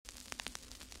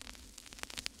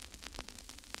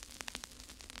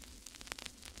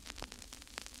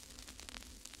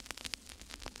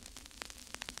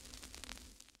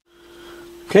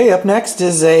Okay, up next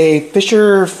is a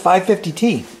Fisher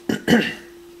 550T.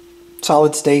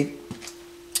 Solid state.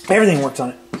 Everything works on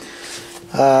it.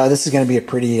 This is going to be a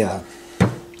pretty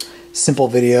simple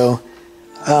video.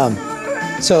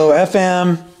 So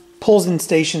FM pulls in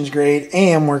stations great,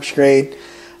 AM works great.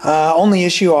 Only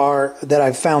issue that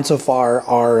I've found so far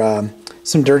are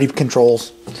some dirty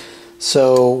controls.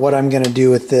 So what I'm going to do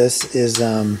with this is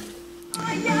you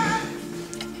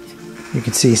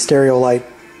can see stereo light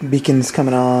beacons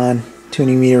coming on,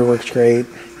 tuning meter works great.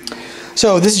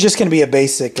 So this is just going to be a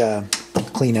basic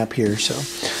cleanup here. So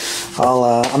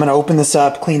I'm going to open this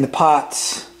up, clean the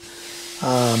pots,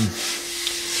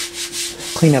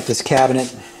 clean up this cabinet,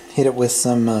 hit it with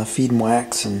some feed and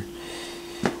wax, and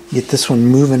get this one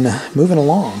moving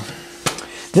along.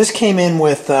 This came in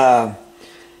with Sony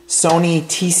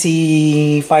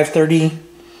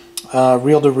TC530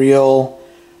 reel-to-reel,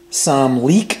 some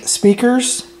leak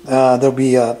speakers. There'll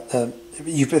be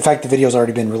in fact the video's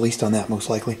already been released on that most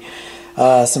likely.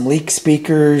 Some leak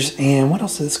speakers, and what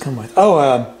else does this come with?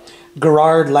 Oh,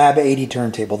 Garrard Lab 80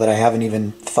 turntable that I haven't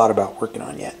even thought about working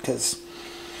on yet, because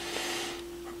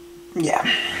yeah,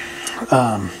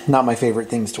 not my favorite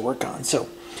things to work on. So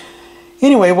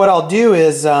anyway, what I'll do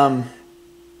is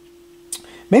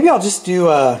maybe I'll just do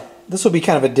this will be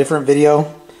kind of a different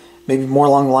video, maybe more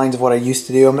along the lines of what I used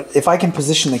to do. If I can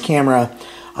position the camera,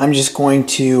 I'm just going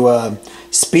to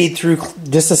speed through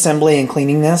disassembly and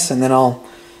cleaning this, and then I'll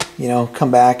come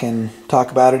back and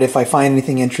talk about it. If I find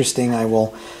anything interesting, I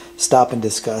will stop and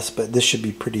discuss, but this should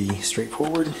be pretty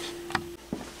straightforward.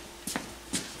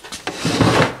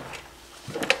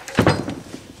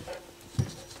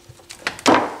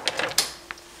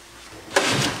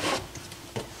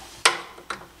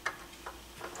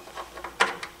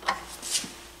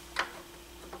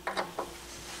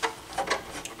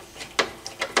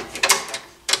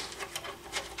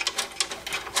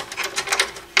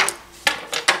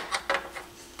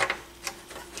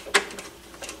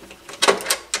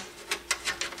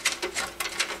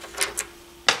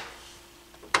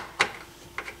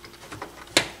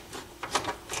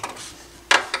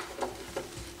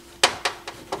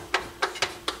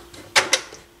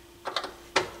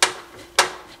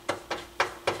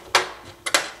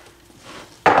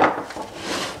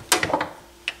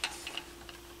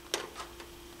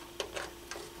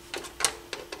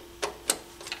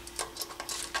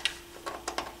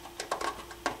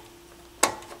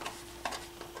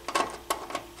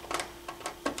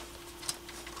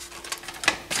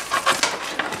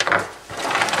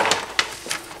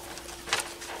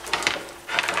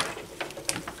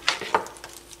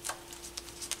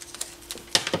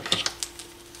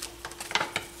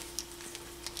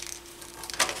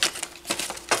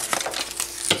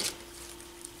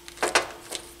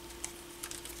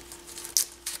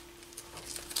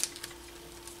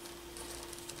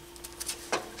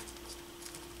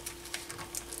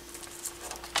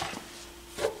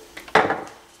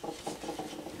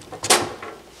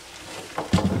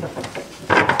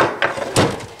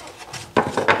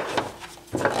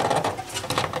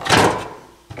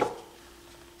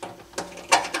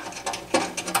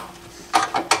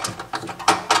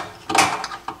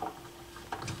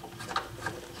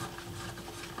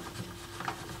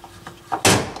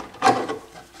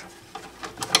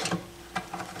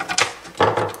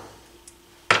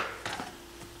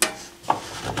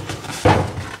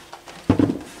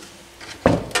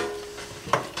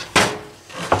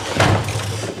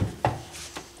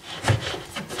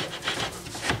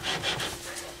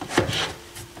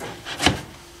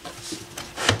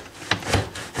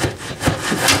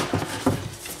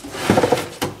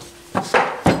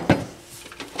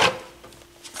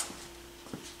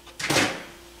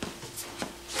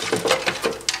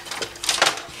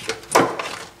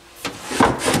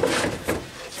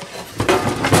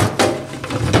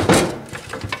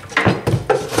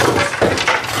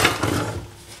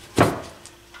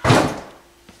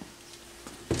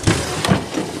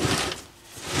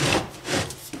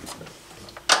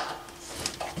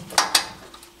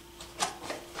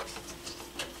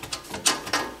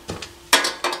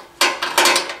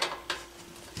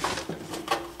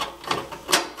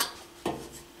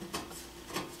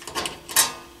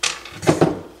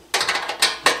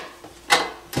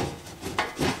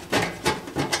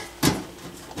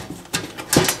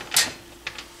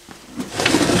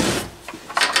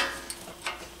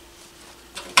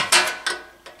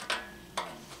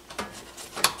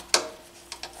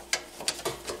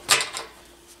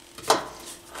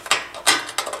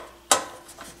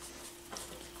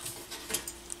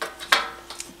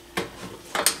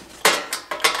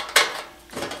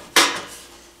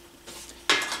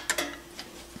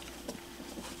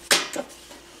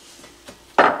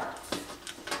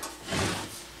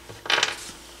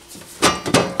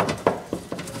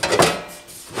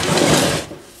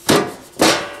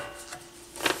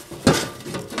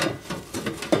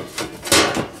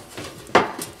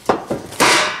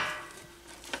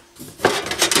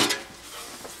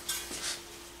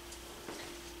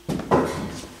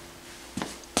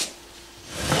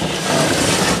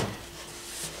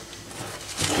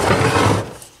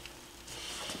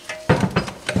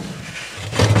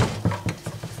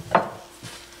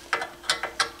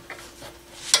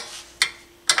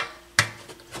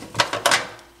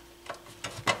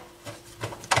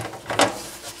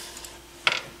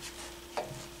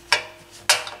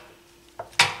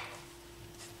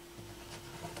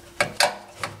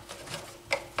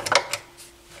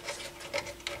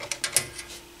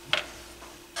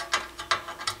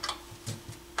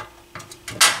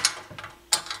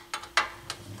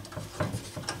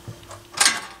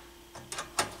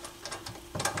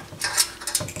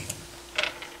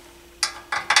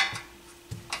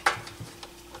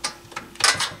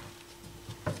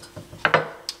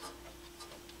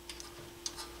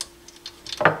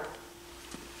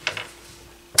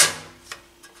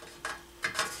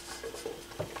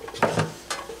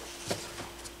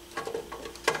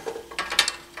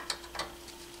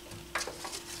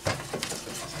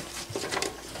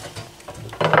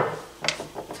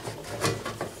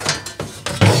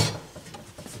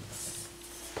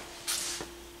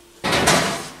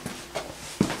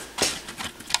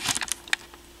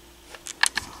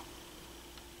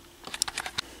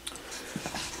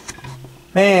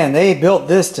 Man, they built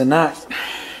this to not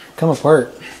come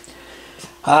apart.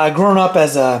 Growing up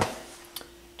as a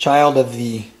child of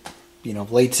the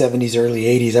late 70s, early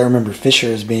 80s, I remember Fisher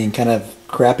as being kind of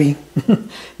crappy.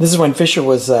 This is when Fisher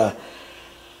was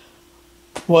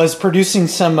producing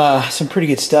some pretty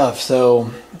good stuff.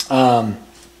 So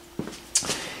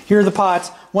here are the pots.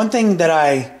 One thing that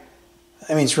I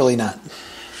mean, it's really not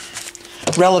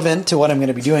relevant to what I'm going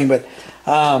to be doing, but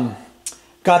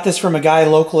got this from a guy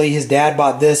locally. His dad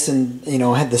bought this and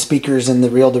had the speakers and the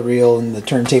reel-to-reel and the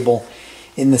turntable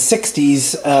in the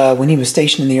 60s when he was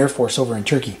stationed in the Air Force over in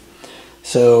Turkey.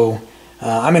 So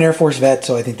I'm an Air Force vet,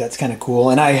 so I think that's kind of cool.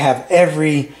 And I have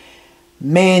every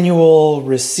manual,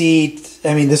 receipt.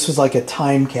 I mean, this was like a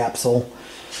time capsule.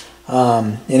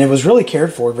 And it was really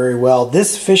cared for very well.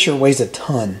 This Fisher weighs a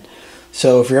ton.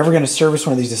 So if you're ever going to service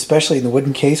one of these, especially in the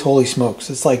wooden case, holy smokes.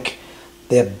 It's like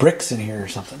they have bricks in here or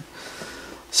something.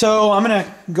 So I'm going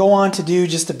to go on to do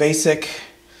just a basic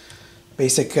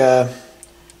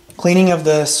cleaning of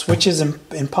the switches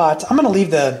and pots. I'm going to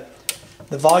leave the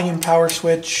volume power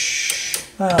switch.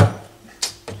 Yeah.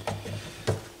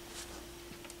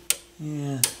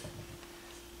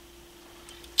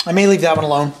 I may leave that one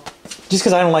alone, just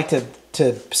because I don't like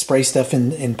to spray stuff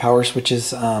in power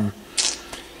switches.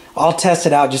 I'll test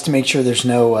it out just to make sure there's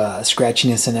no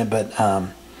scratchiness in it. But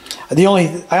I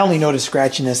only noticed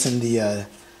scratchiness in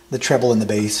the treble and the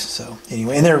bass. So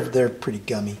anyway, and they're pretty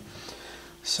gummy.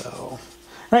 So.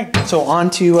 Right, so on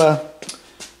to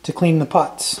clean the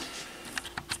pots.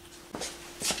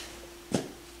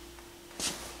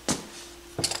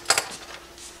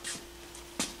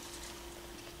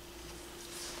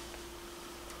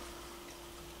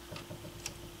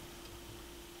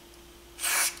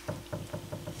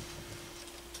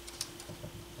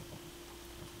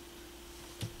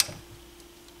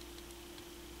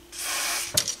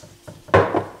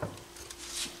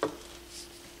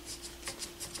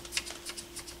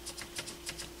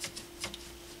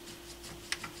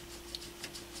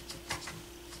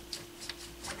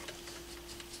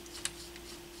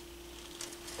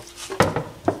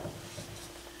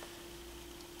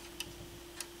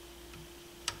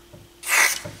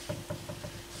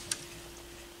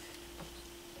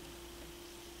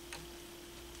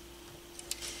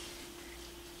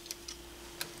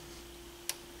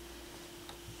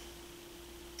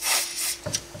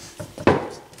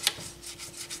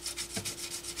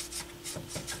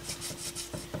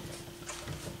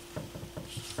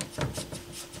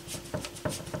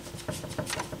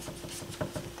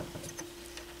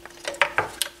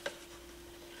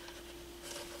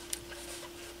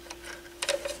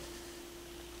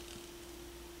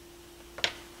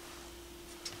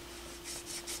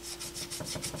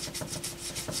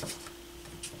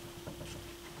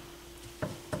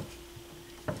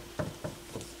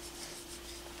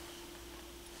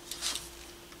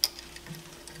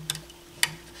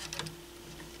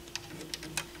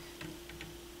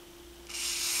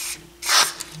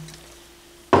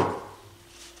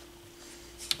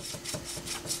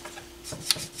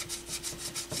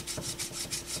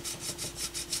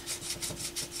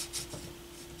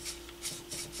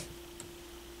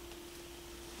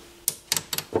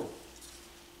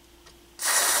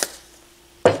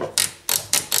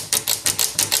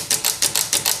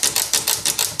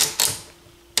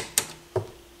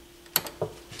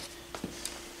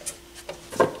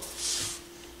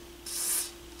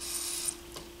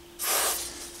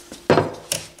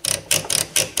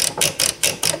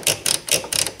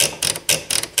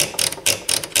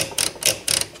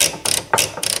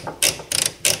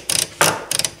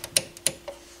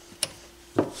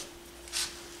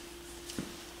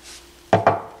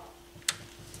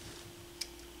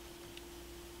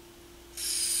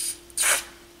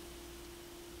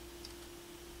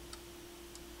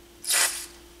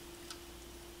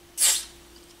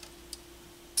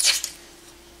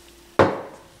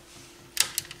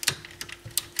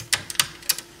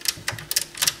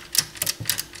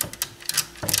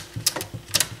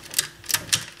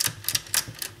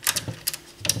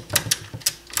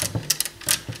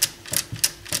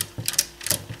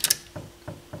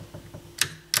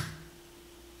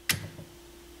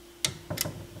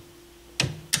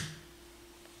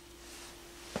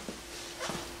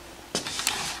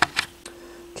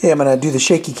 Okay, I'm going to do the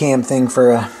shaky cam thing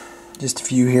for just a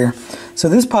few here. So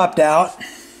this popped out.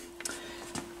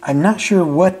 I'm not sure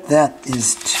what that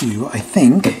is to, I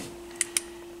think.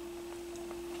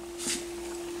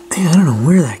 I don't know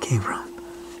where that came from.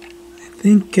 I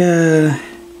think,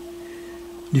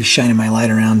 just shining my light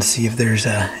around to see if there's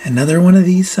another one of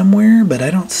these somewhere, but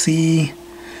I don't see,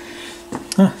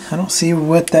 I don't see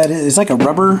what that is. It's like a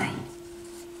rubber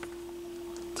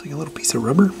It's like a little piece of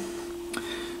rubber. So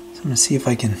I'm going to see if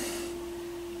I can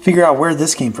figure out where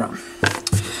this came from.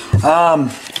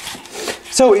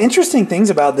 So interesting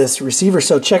things about this receiver.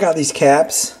 So check out these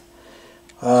caps.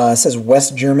 It says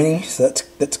West Germany, so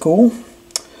that's cool.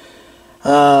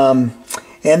 And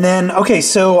then, okay,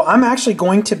 so I'm actually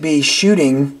going to be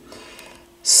shooting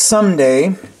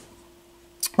someday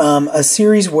a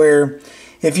series where,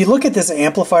 if you look at this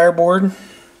amplifier board,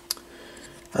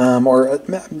 or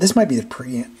this might be the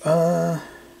preamp. I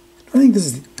think this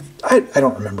is. I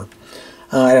don't remember.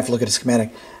 I'd have to look at a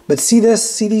schematic. But see this?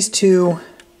 See these two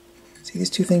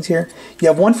things here? You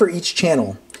have one for each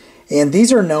channel, and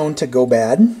these are known to go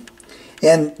bad.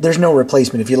 And there's no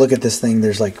replacement. If you look at this thing,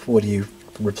 there's like, what do you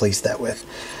replace that with?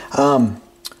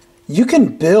 You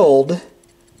can build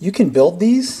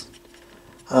these.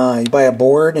 You buy a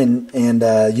board, and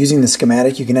using the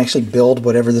schematic, you can actually build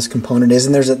whatever this component is.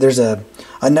 And there's a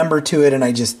number to it, and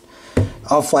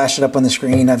I'll flash it up on the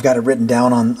screen. I've got it written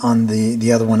down on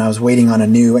the other one. I was waiting on a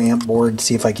new amp board to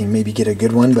see if I can maybe get a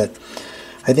good one, but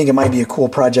I think it might be a cool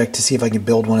project to see if I can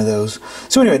build one of those.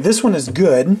 So anyway, this one is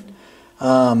good.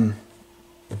 So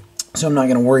I'm not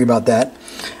going to worry about that.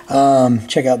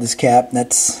 Check out this cap.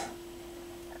 That's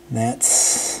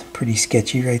pretty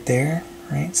sketchy right there,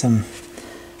 right? Some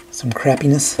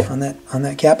crappiness on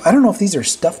that cap. I don't know if these are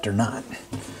stuffed or not.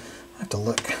 I have to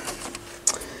look.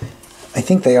 I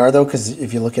think they are though, because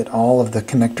if you look at all of the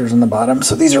connectors on the bottom,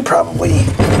 so these are probably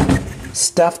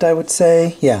stuffed, I would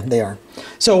say. Yeah, they are.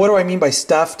 So what do I mean by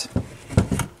stuffed?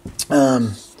 My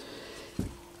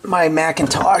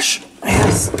Macintosh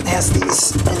has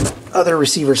these, and other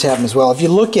receivers have them as well. If you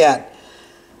look at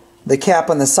the cap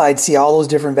on the side, see all those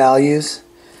different values?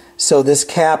 So this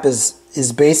cap is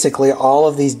basically all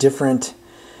of these different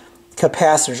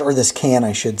capacitors, or this can,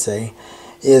 I should say,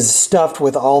 is stuffed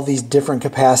with all these different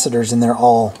capacitors, and they're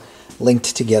all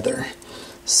linked together.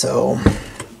 So,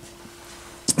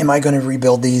 am I going to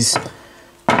rebuild these?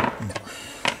 No.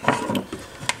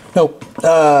 Nope.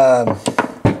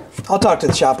 I'll talk to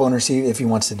the shop owner, see if he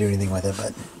wants to do anything with it,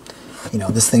 but, you know,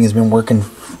 this thing has been working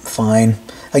fine.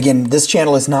 Again, this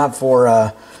channel is not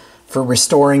for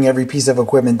restoring every piece of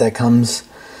equipment that comes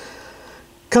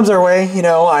our way. You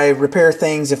know, I repair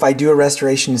things. If I do a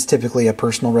restoration, it's typically a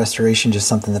personal restoration, just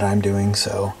something that I'm doing.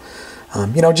 So,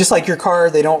 you know, just like your car,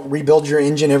 they don't rebuild your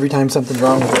engine every time something's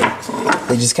wrong with it.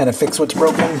 They just kind of fix what's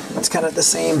broken. It's kind of the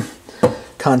same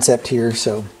concept here.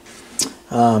 So,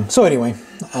 anyway,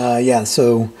 yeah,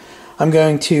 so I'm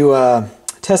going to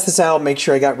test this out, make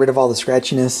sure I got rid of all the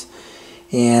scratchiness,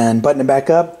 and button it back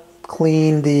up,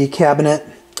 clean the cabinet.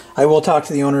 I will talk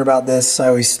to the owner about this. I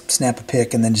always snap a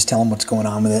pic and then just tell him what's going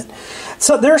on with it.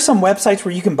 So there are some websites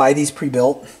where you can buy these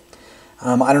pre-built.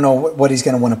 I don't know what he's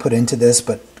going to want to put into this,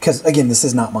 but because, again, this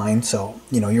is not mine, so,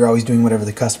 you know, you're always doing whatever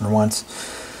the customer wants.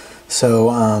 So,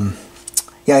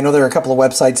 yeah, I know there are a couple of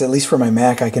websites, at least for my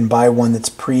Mac, I can buy one that's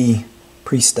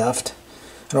pre-stuffed.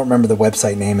 I don't remember the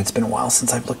website name. It's been a while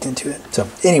since I've looked into it. So,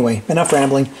 anyway, enough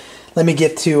rambling. Let me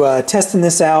get to testing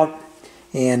this out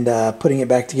and putting it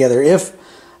back together.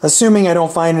 Assuming I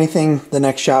don't find anything, the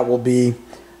next shot will be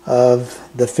of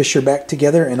the Fisher back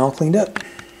together and all cleaned up.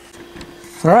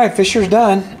 All right, Fisher's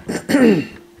done. I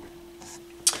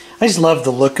just love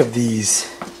the look of these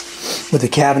with the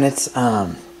cabinets.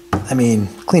 I mean,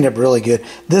 cleaned up really good.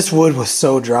 This wood was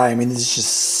so dry. I mean, this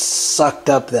just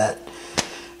sucked up that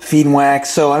feed and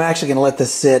wax. So I'm actually going to let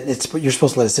this sit. You're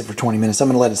supposed to let it sit for 20 minutes. I'm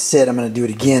going to let it sit. I'm going to do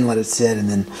it again, let it sit,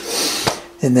 and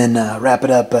then wrap it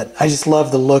up. But I just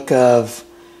love the look of...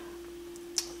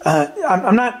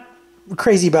 I'm not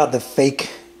crazy about the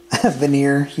fake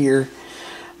veneer here,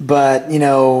 but, you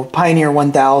know, Pioneer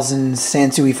 1000s,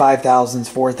 Sansui 5000s,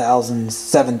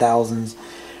 4000s,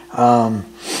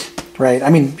 7000s, right?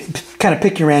 I mean, kind of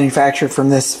pick your manufacturer from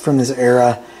this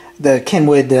era. The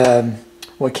Kenwood,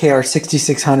 KR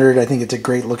 6600, I think it's a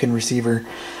great looking receiver.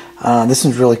 This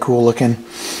one's really cool looking.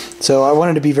 So I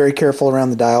wanted to be very careful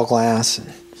around the dial glass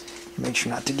and make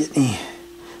sure not to get any.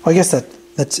 Well, I guess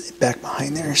that's back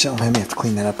behind there, so I may have to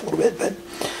clean that up a little bit. But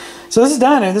so this is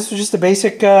done, and this was just a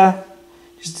basic,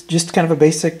 just kind of a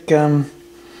basic. I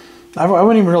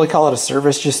wouldn't even really call it a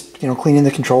service, just, you know, cleaning the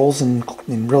controls and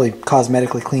really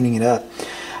cosmetically cleaning it up.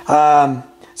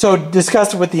 So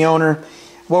discussed it with the owner.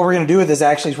 What we're going to do with this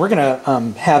actually is we're going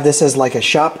to have this as like a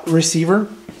shop receiver.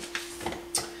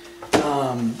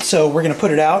 So we're going to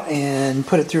put it out and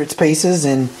put it through its paces,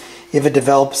 and if it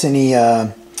develops any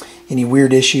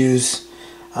weird issues,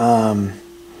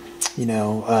 you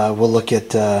know, we'll look at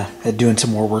doing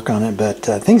some more work on it. But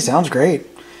things sounds great.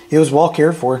 It was well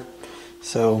cared for.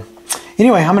 So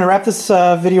anyway, I'm going to wrap this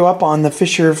video up on the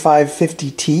Fisher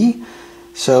 550T.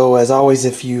 So as always,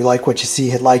 if you like what you see,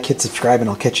 hit like, hit subscribe, and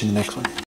I'll catch you in the next one.